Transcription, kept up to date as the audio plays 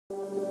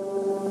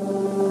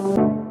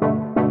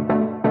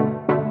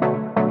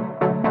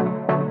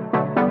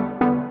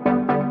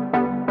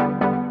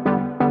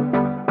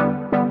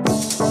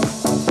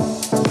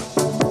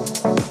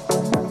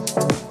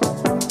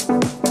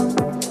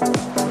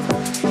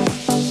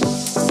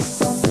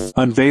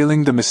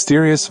Unveiling the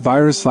mysterious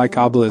virus-like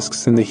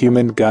obelisks in the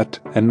human gut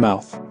and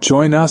mouth.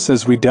 Join us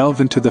as we delve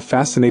into the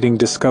fascinating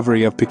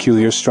discovery of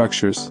peculiar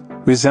structures,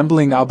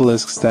 resembling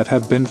obelisks that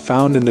have been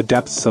found in the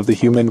depths of the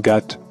human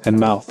gut and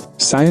mouth.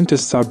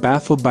 Scientists are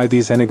baffled by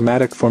these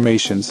enigmatic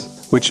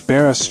formations, which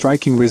bear a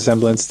striking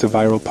resemblance to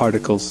viral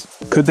particles.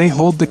 Could they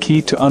hold the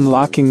key to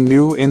unlocking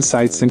new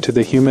insights into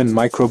the human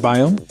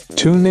microbiome?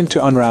 Tune in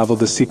to unravel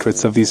the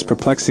secrets of these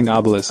perplexing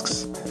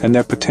obelisks and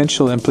their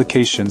potential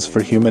implications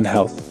for human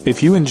health.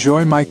 If you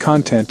enjoy my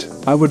content,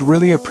 I would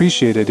really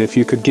appreciate it if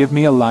you could give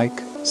me a like,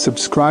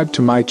 subscribe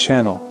to my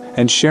channel,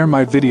 and share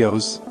my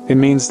videos. It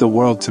means the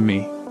world to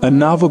me. A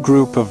novel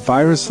group of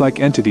virus-like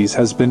entities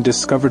has been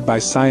discovered by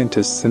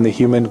scientists in the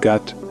human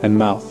gut and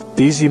mouth.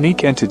 These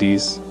unique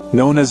entities,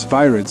 known as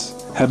virids,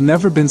 have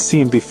never been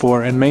seen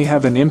before and may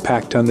have an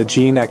impact on the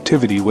gene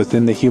activity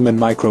within the human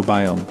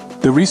microbiome.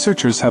 The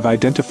researchers have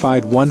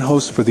identified one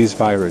host for these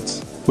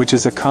virids, which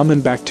is a common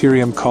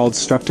bacterium called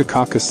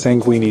Streptococcus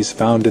sanguinis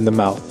found in the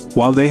mouth.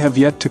 While they have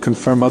yet to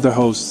confirm other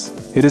hosts,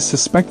 it is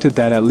suspected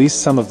that at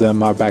least some of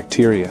them are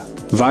bacteria.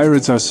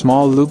 Virids are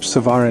small loops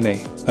of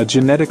RNA, a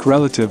genetic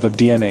relative of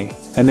DNA,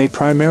 and they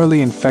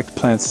primarily infect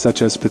plants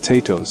such as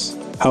potatoes.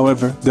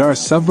 However, there are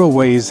several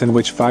ways in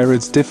which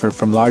virids differ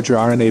from larger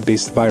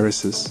RNA-based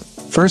viruses.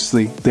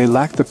 Firstly, they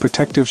lack the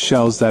protective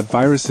shells that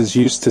viruses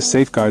use to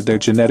safeguard their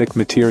genetic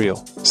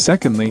material.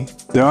 Secondly,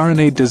 their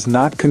RNA does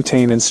not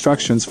contain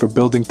instructions for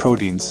building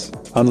proteins,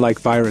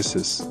 unlike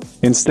viruses.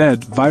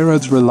 Instead,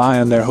 virids rely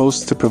on their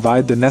hosts to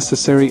provide the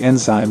necessary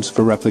enzymes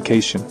for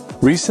replication.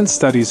 Recent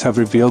studies have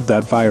revealed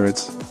that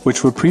virids,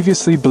 which were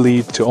previously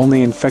believed to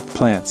only infect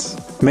plants,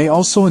 may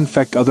also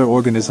infect other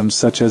organisms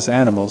such as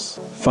animals,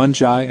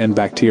 fungi, and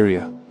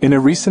bacteria. In a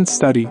recent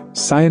study,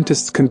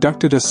 scientists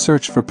conducted a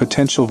search for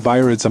potential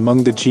virids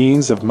among the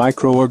genes of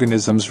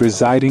microorganisms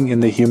residing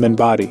in the human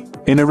body.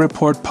 In a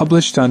report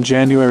published on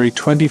January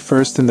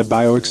 21 in the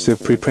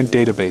Bioarchive preprint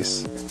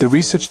database, the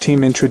research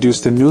team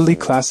introduced a newly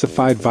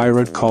classified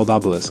virid called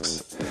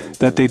Obelisks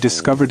that they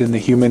discovered in the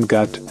human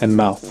gut and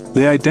mouth.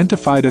 They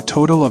identified a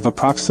total of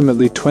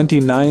approximately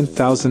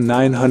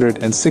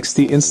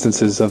 29,960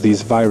 instances of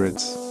these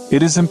virids.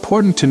 It is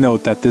important to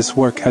note that this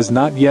work has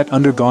not yet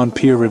undergone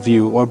peer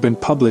review or been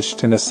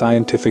published in a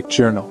scientific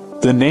journal.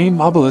 The name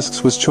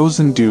Obelisks was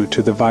chosen due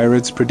to the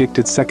virid's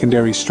predicted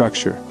secondary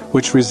structure,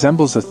 which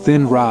resembles a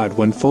thin rod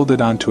when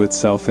folded onto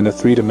itself in a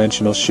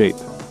three-dimensional shape.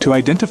 To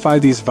identify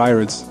these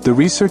virids, the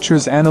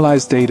researchers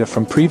analyzed data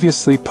from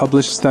previously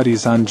published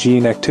studies on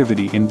gene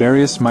activity in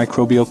various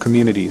microbial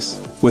communities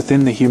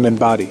within the human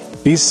body.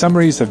 These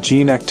summaries of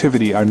gene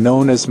activity are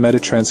known as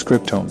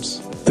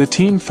metatranscriptomes. The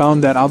team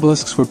found that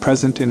obelisks were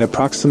present in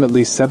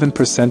approximately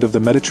 7% of the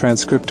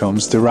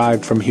metatranscriptomes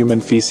derived from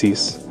human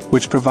feces,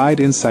 which provide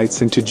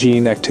insights into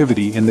gene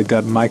activity in the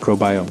gut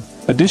microbiome.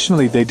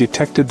 Additionally, they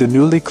detected the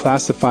newly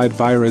classified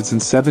virids in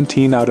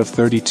 17 out of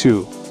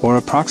 32, or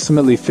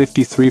approximately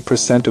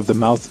 53% of the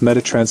mouth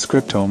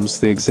metatranscriptomes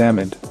they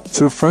examined.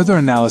 Through further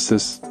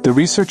analysis, the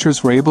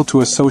researchers were able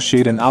to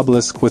associate an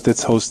obelisk with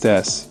its host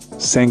S.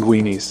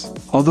 sanguinis.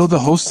 Although the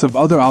hosts of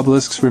other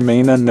obelisks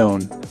remain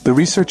unknown, the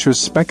researchers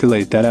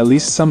speculate that at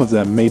least some of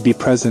them may be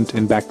present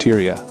in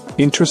bacteria.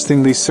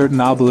 Interestingly,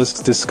 certain obelisks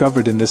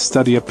discovered in this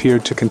study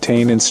appeared to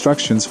contain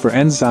instructions for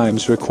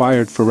enzymes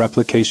required for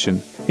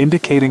replication,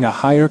 indicating a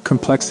higher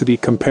complexity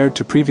compared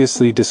to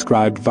previously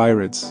described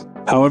virids.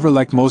 However,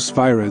 like most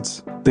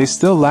virids, they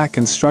still lack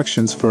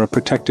instructions for a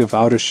protective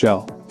outer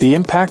shell. The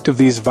impact of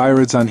these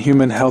virids on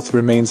human health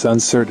remains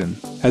uncertain,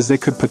 as they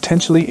could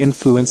potentially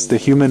influence the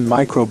human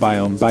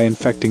microbiome by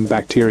infecting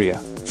bacteria.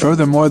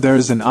 Furthermore, there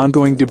is an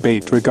ongoing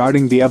debate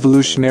regarding the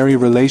evolutionary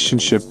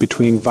relationship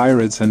between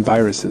virids and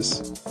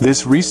viruses.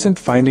 This recent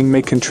finding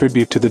may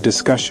contribute to the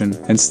discussion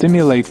and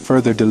stimulate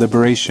further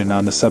deliberation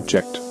on the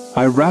subject.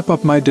 I wrap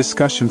up my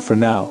discussion for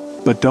now,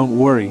 but don't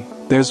worry,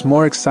 there's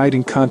more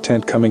exciting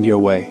content coming your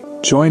way.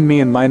 Join me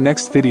in my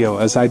next video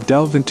as I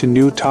delve into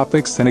new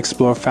topics and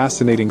explore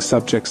fascinating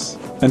subjects.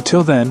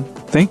 Until then,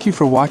 thank you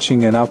for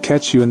watching and I'll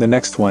catch you in the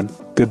next one.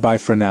 Goodbye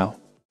for now.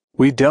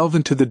 We delve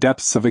into the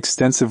depths of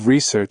extensive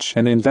research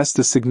and invest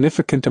a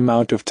significant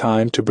amount of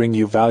time to bring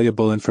you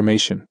valuable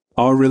information.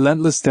 Our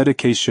relentless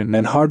dedication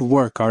and hard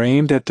work are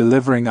aimed at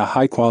delivering a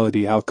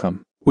high-quality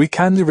outcome. We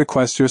kindly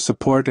request your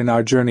support in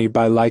our journey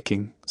by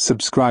liking,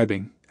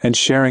 subscribing, and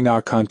sharing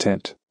our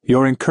content.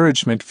 Your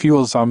encouragement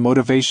fuels our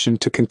motivation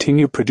to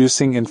continue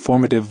producing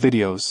informative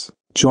videos.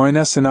 Join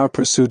us in our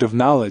pursuit of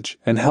knowledge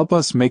and help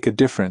us make a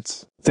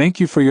difference.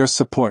 Thank you for your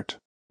support.